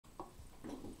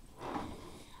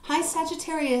Hi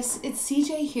Sagittarius, it's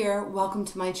CJ here. Welcome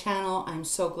to my channel. I'm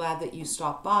so glad that you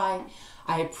stopped by.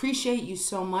 I appreciate you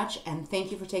so much and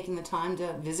thank you for taking the time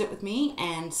to visit with me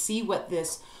and see what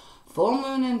this full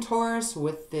moon in Taurus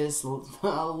with this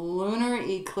lunar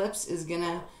eclipse is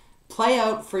gonna play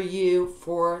out for you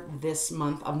for this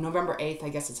month of November 8th. I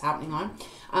guess it's happening on.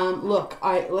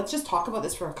 Let's just talk about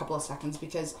this for a couple of seconds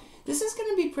because this is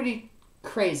gonna be pretty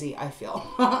crazy, I feel.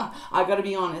 I gotta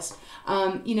be honest.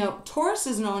 You know, Taurus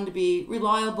is known to be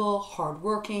reliable,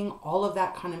 hardworking, all of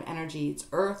that kind of energy. It's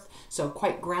earth, so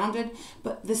quite grounded.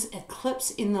 But this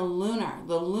eclipse in the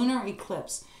lunar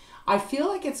eclipse, I feel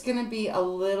like it's gonna be a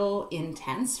little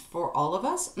intense for all of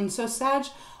us. And so Sag,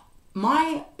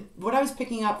 what I was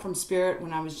picking up from Spirit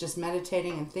when I was just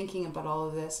meditating and thinking about all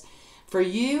of this, for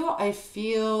you, I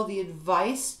feel the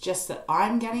advice just that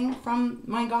I'm getting from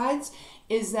my guides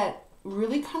is that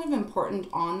really kind of important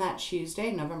on that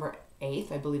Tuesday, November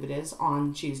 8th, I believe it is,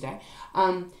 on Tuesday.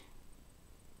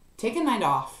 Take a night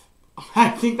off. I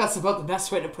think that's about the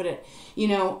best way to put it. You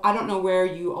know, I don't know where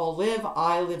you all live.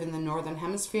 I live in the Northern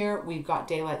Hemisphere. We've got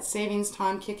daylight savings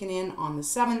time kicking in on the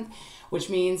 7th, which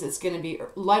means it's going to be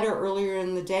lighter earlier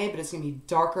in the day, but it's going to be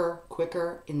darker,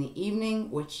 quicker in the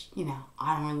evening, which, you know,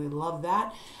 I don't really love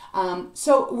that.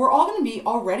 So we're all going to be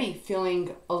already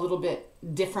feeling a little bit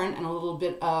different and a little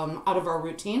bit out of our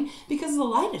routine because the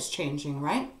light is changing,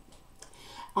 right?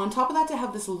 On top of that, to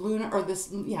have this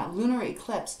lunar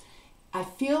eclipse, I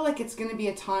feel like it's going to be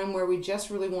a time where we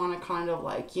just really want to kind of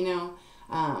like, you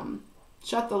know,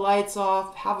 shut the lights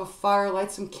off, have a fire,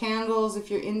 light some candles if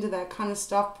you're into that kind of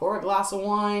stuff, pour a glass of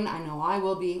wine. I know I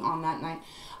will be on that night.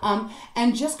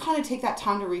 And just kind of take that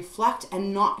time to reflect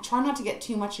and try not to get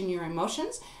too much in your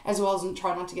emotions, as well as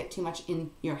try not to get too much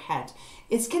in your head.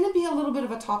 It's going to be a little bit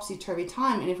of a topsy-turvy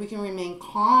time, and if we can remain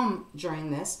calm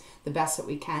during this, the best that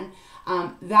we can,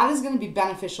 that is going to be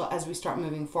beneficial as we start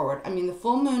moving forward. I mean, the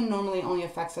full moon normally only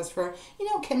affects us for, you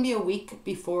know, it can be a week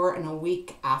before and a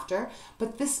week after,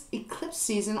 but this eclipse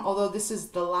season, although this is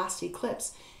the last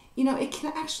eclipse, you know, it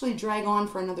can actually drag on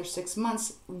for another 6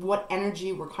 months. What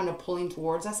energy we're kind of pulling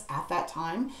towards us at that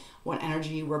time, what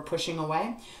energy we're pushing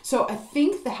away. So I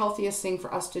think the healthiest thing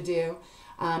for us to do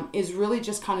is really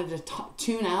just kind of to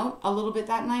tune out a little bit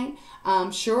that night.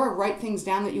 Sure, write things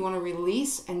down that you want to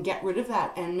release and get rid of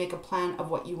that and make a plan of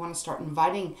what you want to start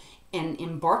inviting and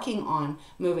embarking on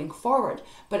moving forward.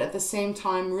 But at the same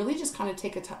time, really just kind of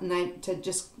take a night to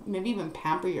just maybe even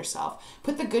pamper yourself.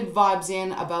 Put the good vibes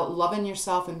in about loving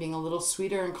yourself and being a little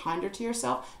sweeter and kinder to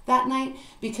yourself that night,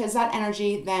 because that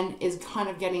energy then is kind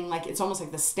of getting like, it's almost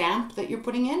like the stamp that you're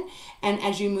putting in. And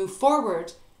as you move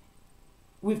forward,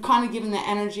 we've kind of given the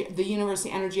energy, the universe,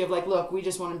 the energy of like, look, we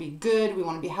just want to be good, we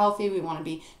want to be healthy, we want to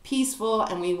be peaceful,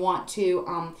 and we want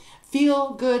to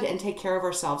feel good and take care of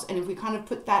ourselves. And if we kind of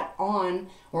put that on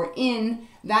or in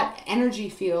that energy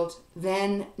field,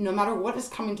 then no matter what is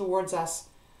coming towards us,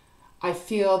 I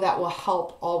feel that will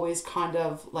help always kind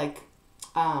of like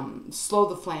slow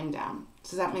the flame down.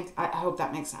 Does that make, I hope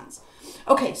that makes sense.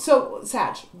 Okay, so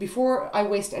Sag, before I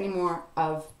waste any more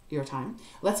of your time,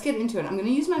 let's get into it. I'm going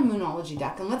to use my Moonology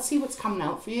deck and let's see what's coming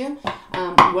out for you.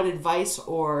 What advice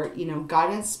or, you know,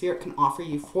 guidance Spirit can offer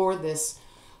you for this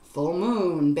full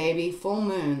moon, baby, full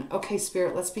moon. Okay,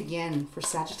 Spirit, let's begin for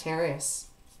Sagittarius.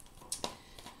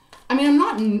 I mean,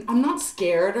 I'm not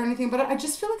scared or anything, but I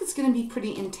just feel like it's going to be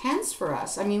pretty intense for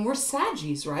us. I mean, we're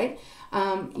Saggies, right?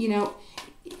 You know,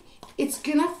 it's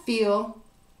going to feel,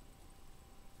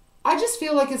 I just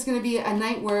feel like it's going to be a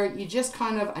night where you just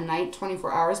kind of, a night,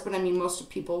 24 hours, but I mean, most of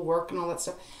people work and all that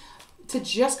stuff, to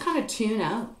just kind of tune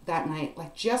out that night,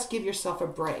 like just give yourself a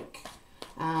break.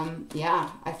 Yeah,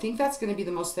 I think that's going to be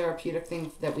the most therapeutic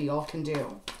thing that we all can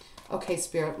do. Okay,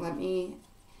 Spirit, let me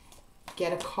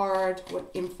get a card.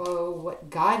 What info, what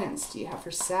guidance do you have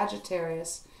for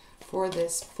Sagittarius for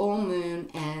this full moon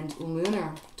and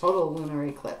total lunar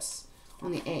eclipse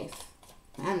on the 8th?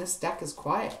 Man, this deck is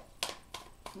quiet.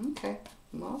 Okay,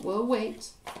 well, we'll wait.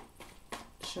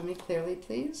 Show me clearly,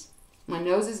 please. My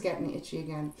nose is getting itchy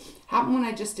again. Happened when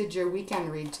I just did your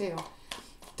weekend read, too.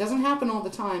 Doesn't happen all the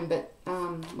time, but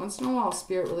once in a while,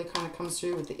 Spirit really kind of comes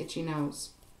through with the itchy nose.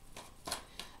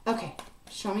 Okay,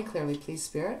 show me clearly, please,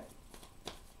 Spirit.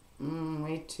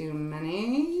 Way too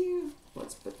many.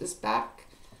 Let's put this back.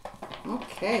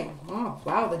 Okay. Oh,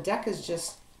 wow, the deck has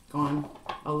just gone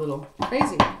a little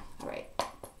crazy. All right.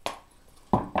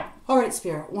 All right,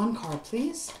 Spirit, one card,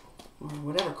 please. Or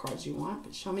whatever cards you want,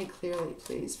 but show me clearly,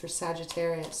 please, for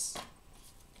Sagittarius.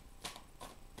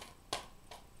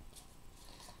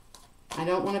 I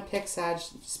don't want to pick Sag.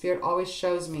 Spirit always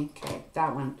shows me. Okay,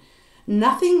 that one.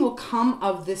 Nothing will come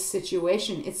of this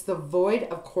situation. It's the void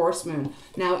of course moon.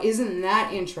 Now, isn't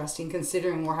that interesting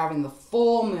considering we're having the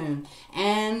full moon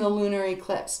and the lunar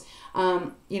eclipse?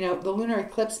 You know, the lunar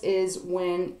eclipse is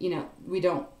when, you know, we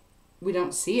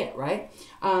don't see it, right?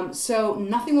 So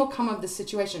nothing will come of this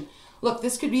situation. Look,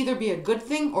 this could either be a good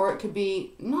thing or it could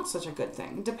be not such a good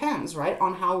thing. It depends, right,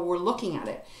 on how we're looking at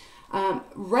it.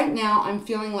 Right now, I'm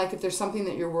feeling like if there's something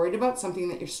that you're worried about, something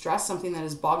that you're stressed, something that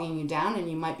is bogging you down, and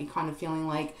you might be kind of feeling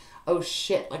like, oh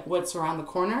shit, like what's around the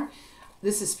corner?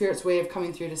 This is Spirit's way of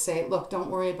coming through to say, look, don't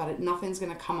worry about it. Nothing's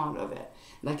going to come out of it.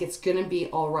 Like, it's going to be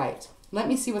all right. Let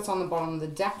me see what's on the bottom of the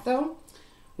deck, though.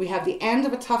 We have the end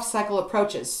of a tough cycle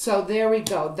approaches. So there we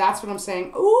go. That's what I'm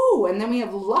saying. Ooh, and then we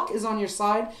have luck is on your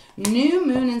side. New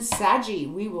moon in Saggy.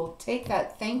 We will take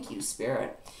that. Thank you,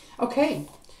 Spirit. Okay.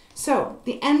 So,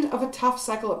 the end of a tough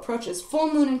cycle approaches.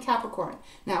 Full moon in Capricorn.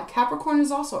 Now, Capricorn is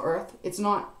also Earth. It's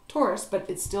not Taurus, but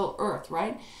it's still Earth,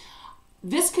 right?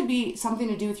 This could be something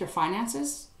to do with your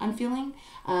finances, I'm feeling.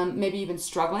 Maybe you've been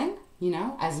struggling, you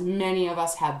know, as many of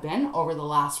us have been over the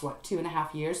last,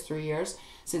 2.5 years, 3 years,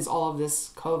 since all of this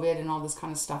COVID and all this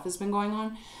kind of stuff has been going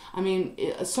on. I mean,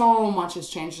 so much has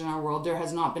changed in our world. There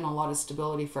has not been a lot of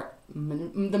stability for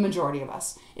the majority of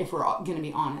us, if we're going to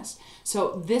be honest.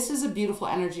 So this is a beautiful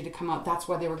energy to come out. That's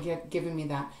why they were giving me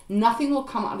that. Nothing will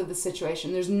come out of the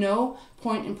situation. There's no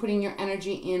point in putting your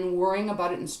energy in worrying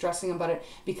about it and stressing about it,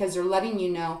 because they're letting you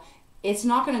know it's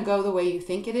not going to go the way you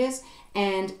think it is,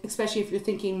 and especially if you're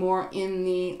thinking more in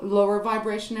the lower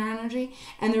vibrational energy.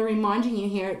 And they're reminding you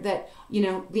here that, you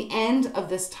know, the end of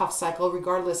this tough cycle,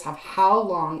 regardless of how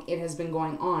long it has been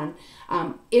going on,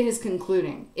 it is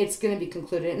concluding. It's going to be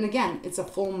concluded. And again, it's a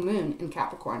full moon in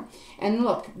Capricorn. And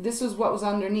look, this is what was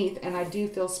underneath, and I do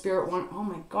feel Spirit want, oh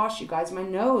my gosh, you guys, my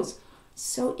nose,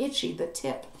 so itchy, the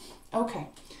tip. Okay.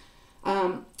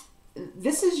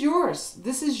 This is yours.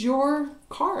 This is your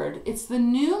card. It's the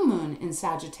new moon in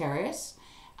Sagittarius.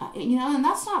 You know, and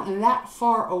that's not that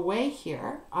far away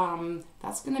here.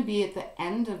 That's going to be at the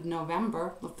end of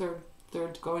November, the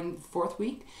third going fourth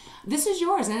week. This is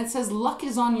yours, and it says luck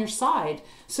is on your side.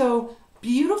 So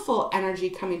beautiful energy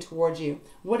coming towards you.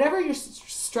 Whatever you're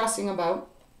stressing about,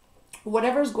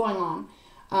 whatever's going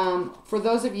on, for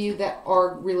those of you that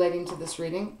are relating to this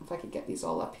reading, if I could get these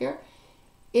all up here,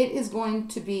 it is going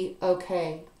to be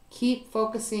okay. Keep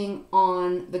focusing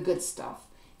on the good stuff,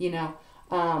 you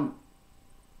know.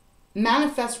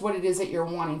 Manifest what it is that you're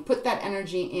wanting. Put that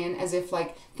energy in as if,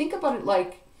 like, think about it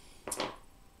like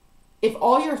if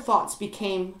all your thoughts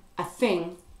became a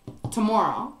thing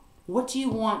tomorrow, what do you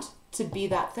want to be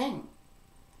that thing?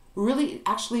 Really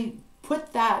actually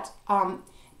put that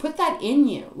in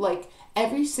you. Like,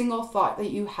 every single thought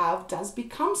that you have does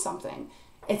become something.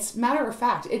 It's matter of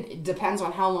fact, it depends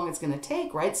on how long it's going to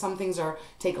take, right? Some things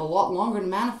take a lot longer to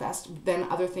manifest than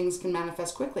other things can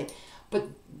manifest quickly. But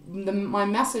my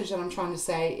message that I'm trying to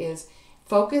say is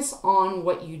focus on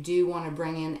what you do want to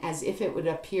bring in as if it would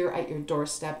appear at your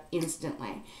doorstep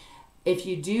instantly. If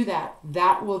you do that,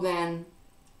 that will then,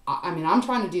 I mean, I'm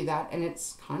trying to do that and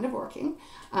it's kind of working.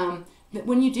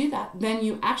 When you do that, then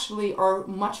you actually are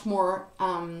much more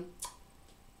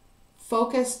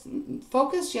focused,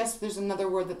 yes, there's another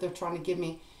word that they're trying to give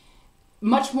me.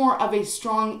 Much more of a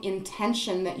strong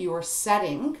intention that you are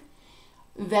setting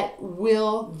that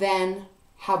will then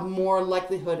have more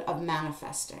likelihood of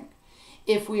manifesting.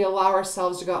 If we allow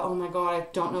ourselves to go, oh my God, I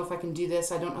don't know if I can do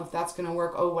this. I don't know if that's going to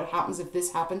work. Oh, what happens if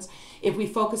this happens? If we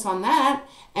focus on that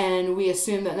and we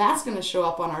assume that that's going to show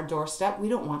up on our doorstep, we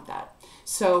don't want that.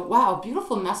 So, wow,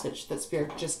 beautiful message that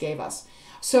Spirit just gave us.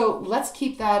 So let's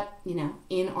keep that, you know,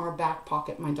 in our back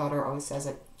pocket. My daughter always says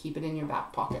it, keep it in your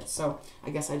back pocket. So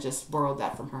I guess I just borrowed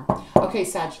that from her. Okay,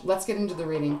 Sag, let's get into the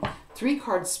reading.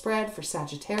 3-card spread for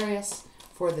Sagittarius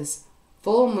for this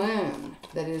full moon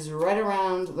that is right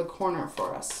around the corner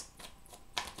for us.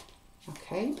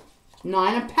 Okay,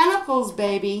 9 of Pentacles,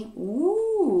 baby.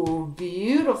 Ooh,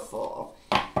 beautiful.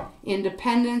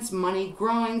 Independence, money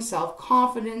growing,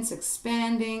 self-confidence,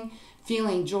 expanding,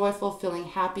 feeling joyful, feeling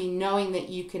happy, knowing that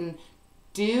you can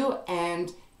do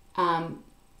and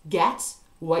get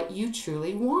what you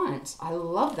truly want. I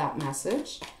love that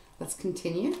message. Let's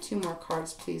continue. 2 more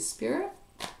cards, please, Spirit,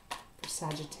 for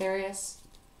Sagittarius.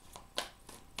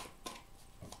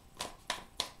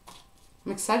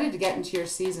 I'm excited to get into your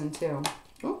season, too.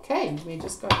 Okay, we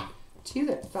just got 2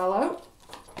 that fell out.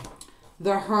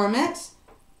 The Hermit.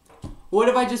 What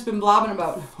have I just been blabbing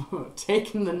about?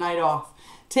 Taking the night off.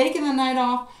 Taking the night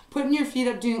off, putting your feet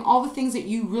up, doing all the things that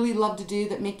you really love to do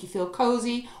that make you feel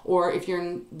cozy. Or if you're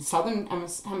in the southern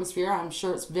hemisphere, I'm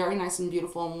sure it's very nice and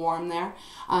beautiful and warm there.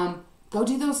 go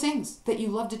do those things that you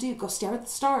love to do. Go stare at the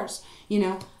stars, you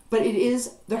know. But it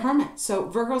is the Hermit. So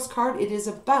Virgo's card, it is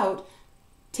about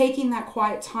taking that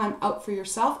quiet time out for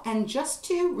yourself and just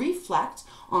to reflect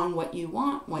on what you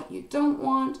want, what you don't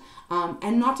want,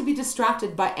 and not to be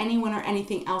distracted by anyone or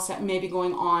anything else that may be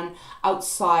going on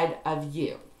outside of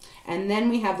you. And then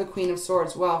we have the Queen of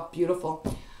Swords. Wow, beautiful.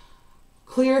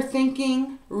 Clear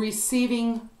thinking,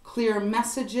 receiving clear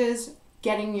messages,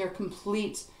 getting your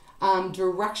complete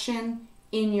direction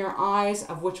in your eyes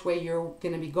of which way you're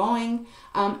going to be going,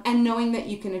 and knowing that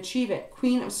you can achieve it.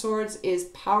 Queen of Swords is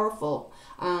powerful.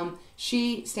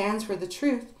 She stands for the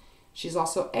truth. She's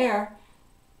also air.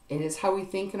 It is how we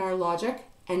think in our logic,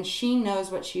 and she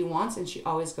knows what she wants, and she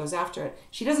always goes after it.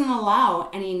 She doesn't allow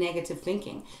any negative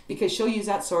thinking, because she'll use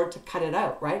that sword to cut it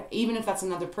out, right? Even if that's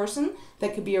another person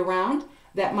that could be around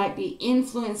that might be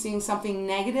influencing something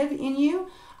negative in you,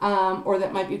 or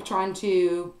that might be trying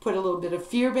to put a little bit of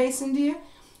fear base into you,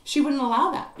 she wouldn't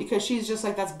allow that, because she's just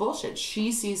like, that's bullshit.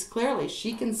 She sees clearly.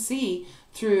 She can see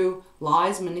through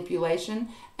lies, manipulation,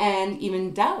 and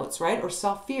even doubts, right? Or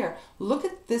self-fear. Look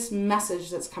at this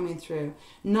message that's coming through.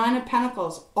 9 of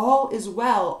Pentacles. All is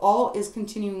well. All is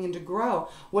continuing to grow.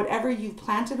 Whatever you've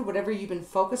planted, whatever you've been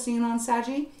focusing on,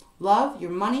 Saggy, love,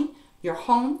 your money, your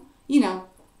home, you know,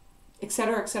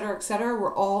 etc., etc., etc.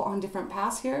 We're all on different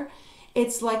paths here.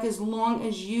 It's like, as long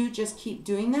as you just keep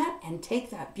doing that and take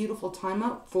that beautiful time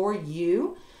out for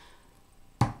you,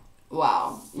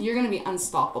 wow, you're going to be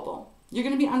unstoppable. You're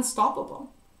going to be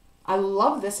unstoppable. I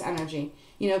love this energy.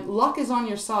 You know, luck is on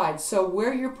your side. So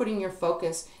where you're putting your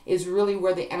focus is really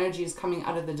where the energy is coming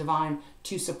out of the divine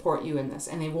to support you in this.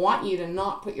 And they want you to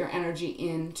not put your energy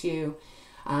into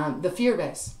the fear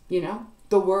base, you know,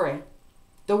 the worry,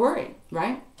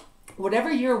 right?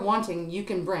 Whatever you're wanting, you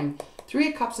can bring. 3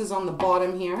 of Cups is on the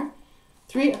bottom here.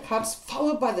 3 of Cups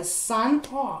followed by the Sun.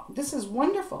 Oh, this is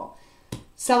wonderful.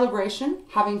 Celebration,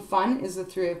 having fun is the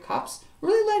 3 of Cups.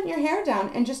 Really letting your hair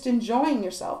down and just enjoying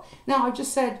yourself. Now, I've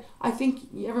just said, I think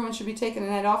everyone should be taking a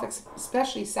night off,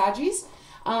 especially Saggies.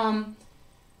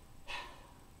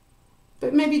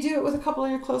 But maybe do it with a couple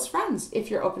of your close friends if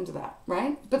you're open to that,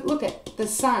 right? But look at the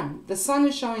Sun. The Sun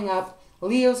is showing up.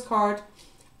 Leo's card.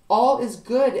 All is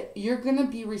good. You're going to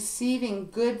be receiving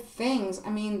good things. I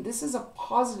mean, this is a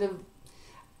positive,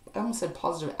 I almost said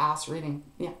positive ass reading.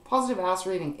 Yeah, positive ass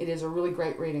reading. It is a really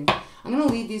great reading. I'm going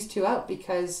to leave these 2 out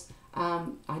because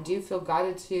I do feel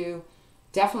guided to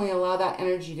definitely allow that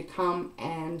energy to come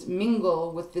and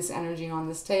mingle with this energy on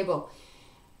this table.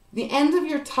 The end of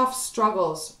your tough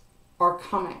struggles are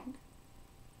coming.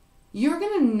 You're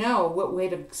going to know what way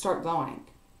to start going.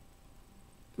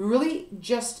 Really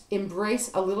just embrace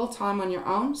a little time on your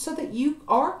own so that you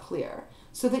are clear,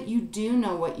 so that you do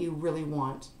know what you really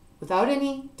want without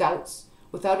any doubts,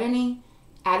 without any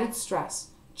added stress.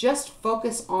 Just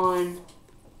focus on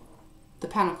the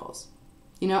Pentacles,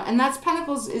 you know, and that's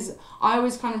Pentacles is, I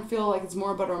always kind of feel like it's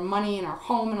more about our money and our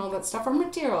home and all that stuff, our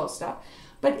material stuff.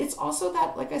 But it's also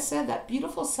that, like I said, that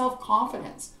beautiful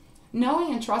self-confidence,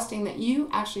 knowing and trusting that you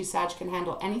actually, Sag, can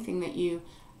handle anything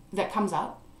that comes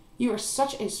up. You are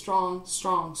such a strong,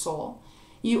 strong soul.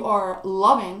 You are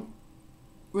loving.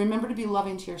 Remember to be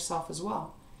loving to yourself as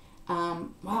well.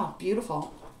 Wow,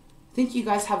 beautiful. I think you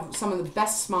guys have some of the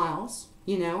best smiles,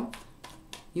 you know.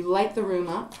 You light the room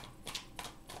up.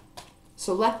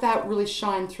 So let that really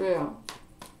shine through.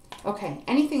 Okay,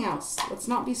 anything else? Let's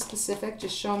not be specific.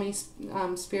 Just show me,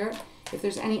 Spirit, if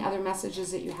there's any other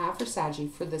messages that you have for Saggy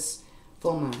for this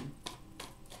full moon.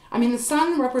 I mean, the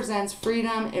Sun represents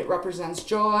freedom. It represents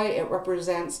joy. It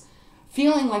represents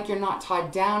feeling like you're not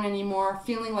tied down anymore,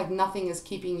 feeling like nothing is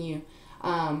keeping you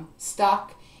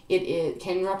stuck. It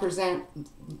can represent,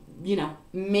 you know,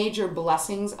 major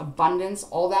blessings, abundance,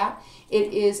 all that.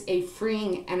 It is a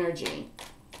freeing energy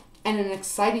and an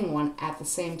exciting one at the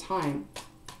same time.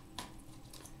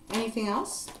 Anything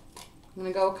else? I'm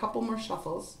going to go a couple more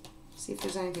shuffles. See if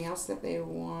there's anything else that they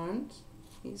want.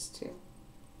 These 2.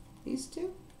 These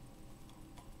 2?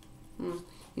 You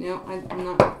know,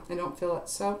 I don't feel it.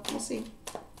 So we'll see.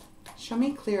 Show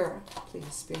me clearer,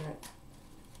 please, Spirit.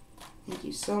 Thank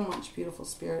you so much, beautiful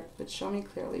Spirit. But show me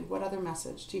clearly. What other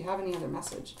message? Do you have any other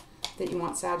message that you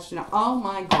want Sag to know? Oh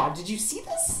my God. Did you see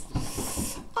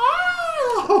this?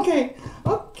 Ah! Okay.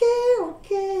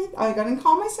 I gotta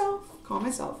calm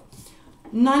myself.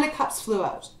 9 of Cups flew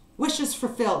out. Wishes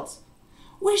fulfilled.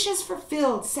 Wishes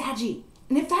fulfilled, Saggy.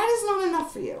 And if that is not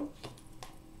enough for you,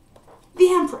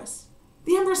 the Empress.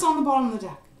 The Empress on the bottom of the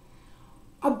deck.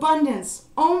 Abundance.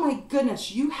 Oh my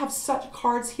goodness. You have such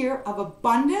cards here of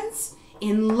abundance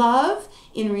in love,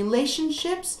 in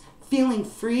relationships, feeling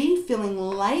free, feeling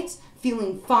light,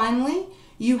 feeling finally.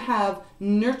 You have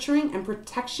nurturing and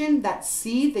protection, that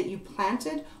seed that you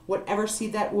planted, whatever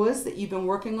seed that was that you've been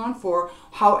working on for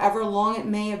however long it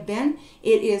may have been.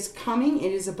 It is coming.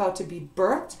 It is about to be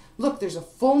birthed. Look, there's a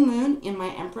full moon in my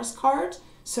Empress card.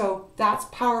 So that's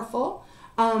powerful.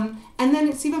 And then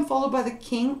it's even followed by the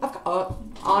King of...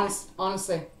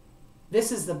 honestly,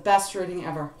 this is the best reading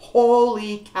ever.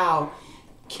 Holy cow.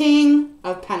 King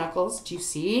of Pentacles. Do you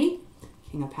see?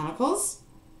 King of Pentacles.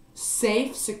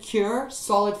 Safe, secure,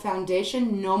 solid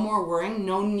foundation. No more worrying.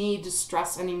 No need to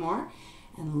stress anymore.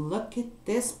 And look at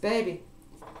this baby.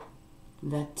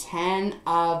 The 10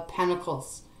 of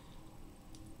Pentacles.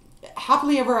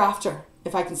 Happily ever after,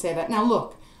 if I can say that. Now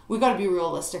look, we got to be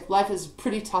realistic. Life is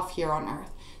pretty tough here on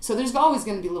Earth. So there's always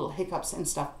going to be little hiccups and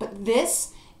stuff. But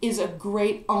this is a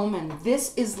great omen.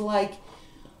 This is like...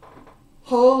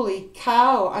 holy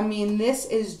cow. I mean, this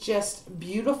is just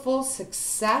beautiful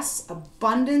success,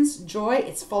 abundance, joy.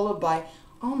 It's followed by,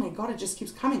 oh my God, it just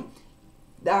keeps coming.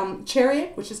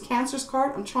 Chariot, which is Cancer's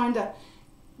card. I'm trying to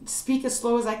speak as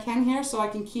slow as I can here so I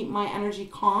can keep my energy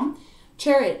calm.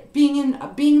 Chariot,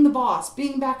 being the boss,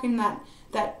 being back in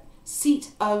that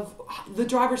seat of the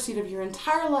driver's seat of your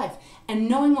entire life and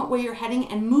knowing what way you're heading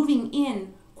and moving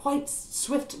in quite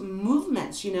swift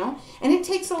movements, you know. And it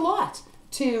takes a lot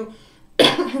to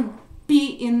be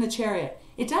in the chariot.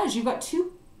 It does. You've got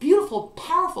two beautiful,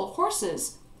 powerful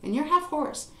horses, and you're half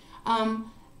horse,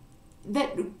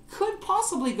 that could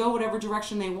possibly go whatever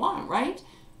direction they want, right?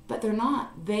 But they're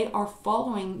not. They are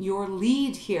following your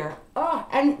lead here. Oh,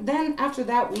 and then after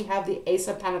that, we have the Ace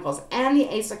of Pentacles and the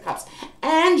Ace of Cups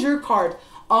and your card.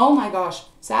 Oh my gosh,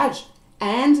 Sag,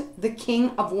 and the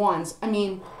King of Wands. I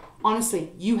mean,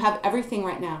 honestly, you have everything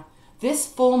right now. This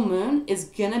full moon is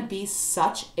going to be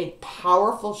such a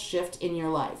powerful shift in your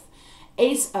life.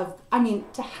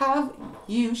 To have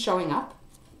you showing up,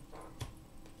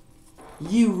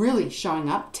 you really showing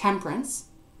up, temperance,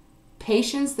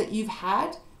 patience that you've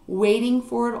had, waiting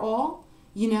for it all,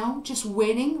 you know, just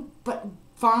waiting, but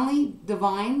finally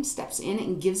divine steps in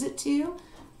and gives it to you.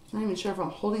 I'm not even sure if I'm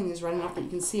holding these right enough that you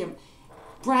can see them.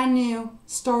 Brand new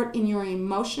start in your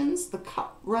emotions. The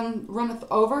cup runneth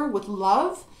over with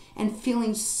love and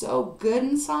feeling so good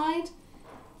inside.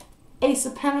 Ace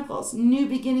of Pentacles, new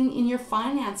beginning in your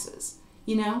finances,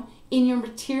 you know, in your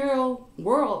material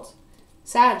world.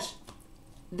 Sag,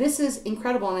 this is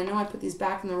incredible, and I know I put these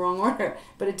back in the wrong order,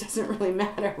 but it doesn't really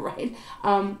matter, right?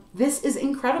 This is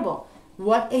incredible.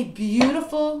 What a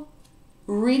beautiful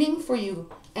reading for you.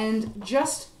 And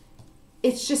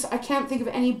it's just, I can't think of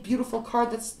any beautiful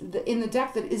card that's in the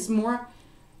deck that is more,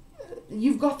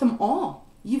 you've got them all.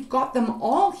 You've got them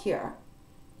all here.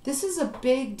 This is a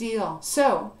big deal.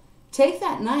 So take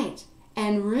that night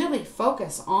and really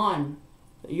focus on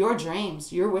your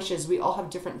dreams, your wishes. We all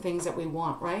have different things that we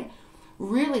want, right?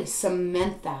 Really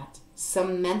cement that.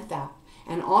 Cement that.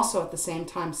 And also at the same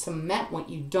time, cement what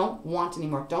you don't want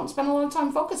anymore. Don't spend a lot of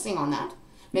time focusing on that.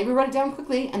 Maybe write it down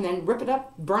quickly and then rip it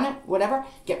up, burn it, whatever.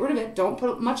 Get rid of it. Don't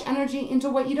put much energy into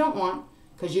what you don't want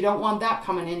because you don't want that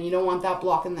coming in. You don't want that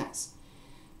blocking this.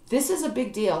 This is a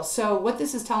big deal. So what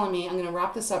this is telling me, I'm going to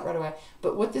wrap this up right away,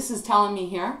 but what this is telling me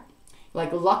here,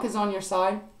 like luck is on your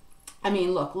side. I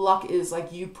mean, look, luck is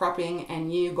like you prepping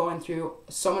and you going through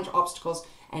so much obstacles,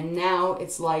 and now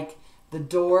it's like the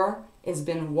door has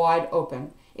been wide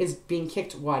open, is being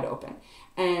kicked wide open.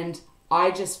 And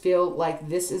I just feel like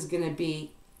this is going to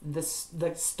be the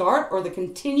start or the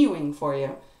continuing for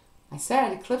you. I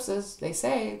said eclipses, they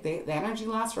say the energy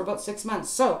lasts for about 6 months.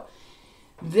 So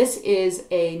this is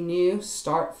a new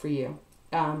start for you.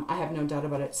 I have no doubt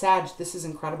about it. Sag, this is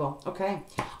incredible. Okay,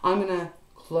 I'm going to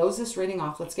close this reading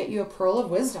off. Let's get you a pearl of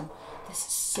wisdom. This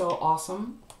is so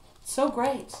awesome. So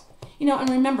great. You know, and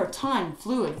remember, time,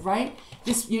 fluid, right?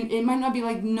 It might not be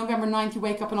like November 9th, you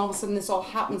wake up and all of a sudden this all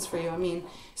happens for you. I mean,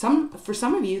 for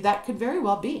some of you, that could very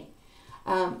well be.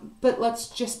 But let's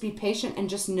just be patient and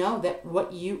just know that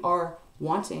what you are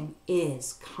wanting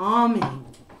is coming.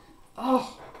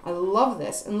 Oh, I love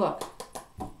this. And look,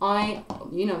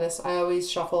 you know this, I always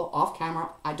shuffle off camera.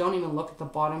 I don't even look at the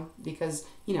bottom because,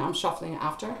 you know, I'm shuffling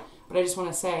after. But I just want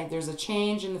to say there's a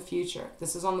change in the future.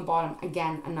 This is on the bottom.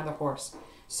 Again, another horse.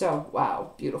 So,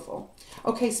 wow, beautiful.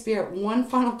 Okay, Spirit, one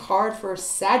final card for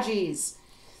Saggies.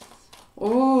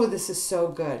 Oh, this is so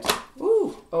good.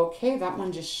 Ooh, okay, that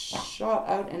one just shot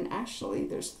out. And actually,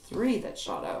 there's 3 that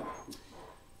shot out.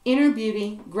 Inner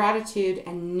beauty, gratitude,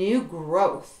 and new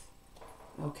growth.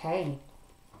 Okay.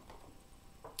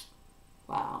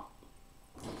 Wow.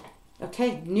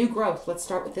 Okay, new growth. Let's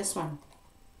start with this one.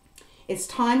 It's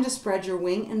time to spread your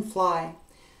wing and fly.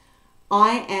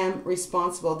 I am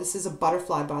responsible. This is a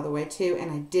butterfly, by the way, too,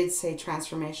 and I did say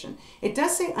transformation. It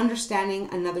does say understanding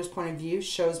another's point of view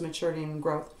shows maturity and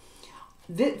growth.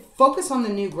 Focus on the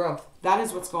new growth. That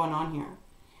is what's going on here.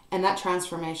 And that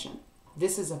transformation.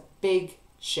 This is a big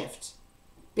shift.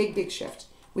 Big, big shift.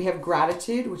 We have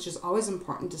gratitude, which is always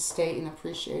important to stay in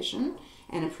appreciation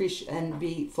and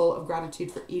be full of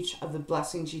gratitude for each of the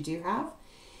blessings you do have.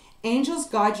 Angels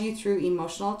guide you through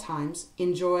emotional times.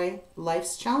 Enjoy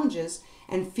life's challenges,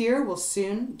 and fear will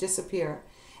soon disappear.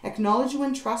 Acknowledge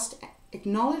when trust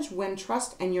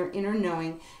and your inner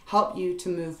knowing help you to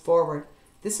move forward.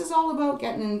 This is all about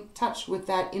getting in touch with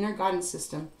that inner guidance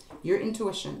system, your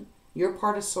intuition, your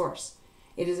part of source.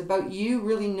 It is about you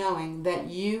really knowing that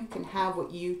you can have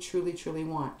what you truly, truly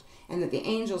want, and that the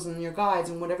angels and your guides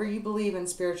and whatever you believe in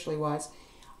spiritually wise,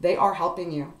 they are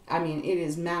helping you. I mean, it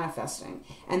is manifesting.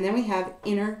 And then we have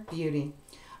inner beauty.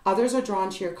 Others are drawn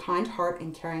to your kind heart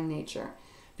and caring nature.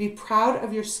 Be proud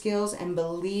of your skills and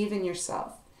believe in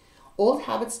yourself. Old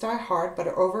habits die hard but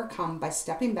are overcome by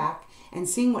stepping back and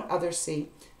seeing what others see.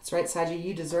 That's right, Sagi,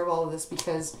 you deserve all of this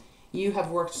because you have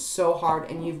worked so hard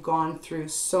and you've gone through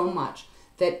so much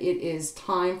that it is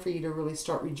time for you to really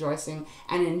start rejoicing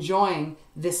and enjoying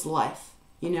this life,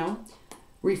 you know?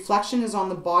 Reflection is on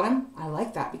the bottom. I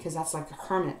like that because that's like a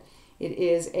hermit. It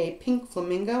is a pink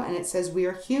flamingo and it says we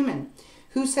are human.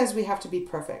 Who says we have to be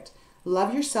perfect?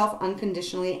 Love yourself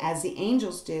unconditionally as the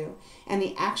angels do, and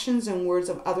the actions and words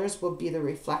of others will be the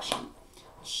reflection.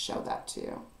 I'll show that to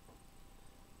you.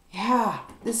 Yeah,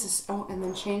 this is, oh, and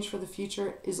then change for the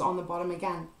future is on the bottom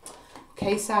again.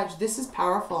 Okay, Sag, this is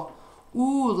powerful.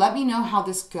 Ooh, let me know how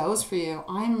this goes for you.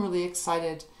 I'm really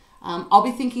excited. I'll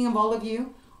be thinking of all of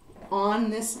you on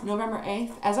this November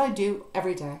 8th, as I do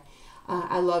every day.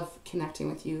 I love connecting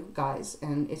with you guys,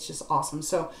 and it's just awesome.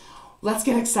 So let's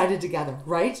get excited together,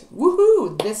 right?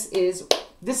 Woohoo! This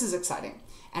is exciting.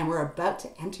 And we're about to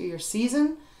enter your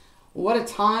season. What a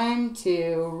time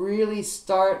to really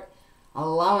start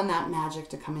allowing that magic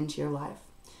to come into your life.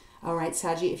 All right,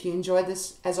 Saggy, if you enjoyed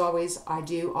this, as always, I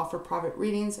do offer private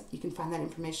readings. You can find that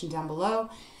information down below.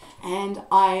 And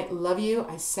I love you.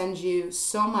 I send you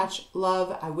so much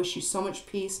love. I wish you so much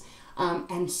peace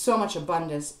and so much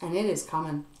abundance. And it is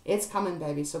coming. It's coming,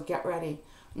 baby. So get ready.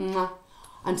 Mwah.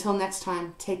 Until next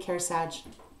time, take care, Sag.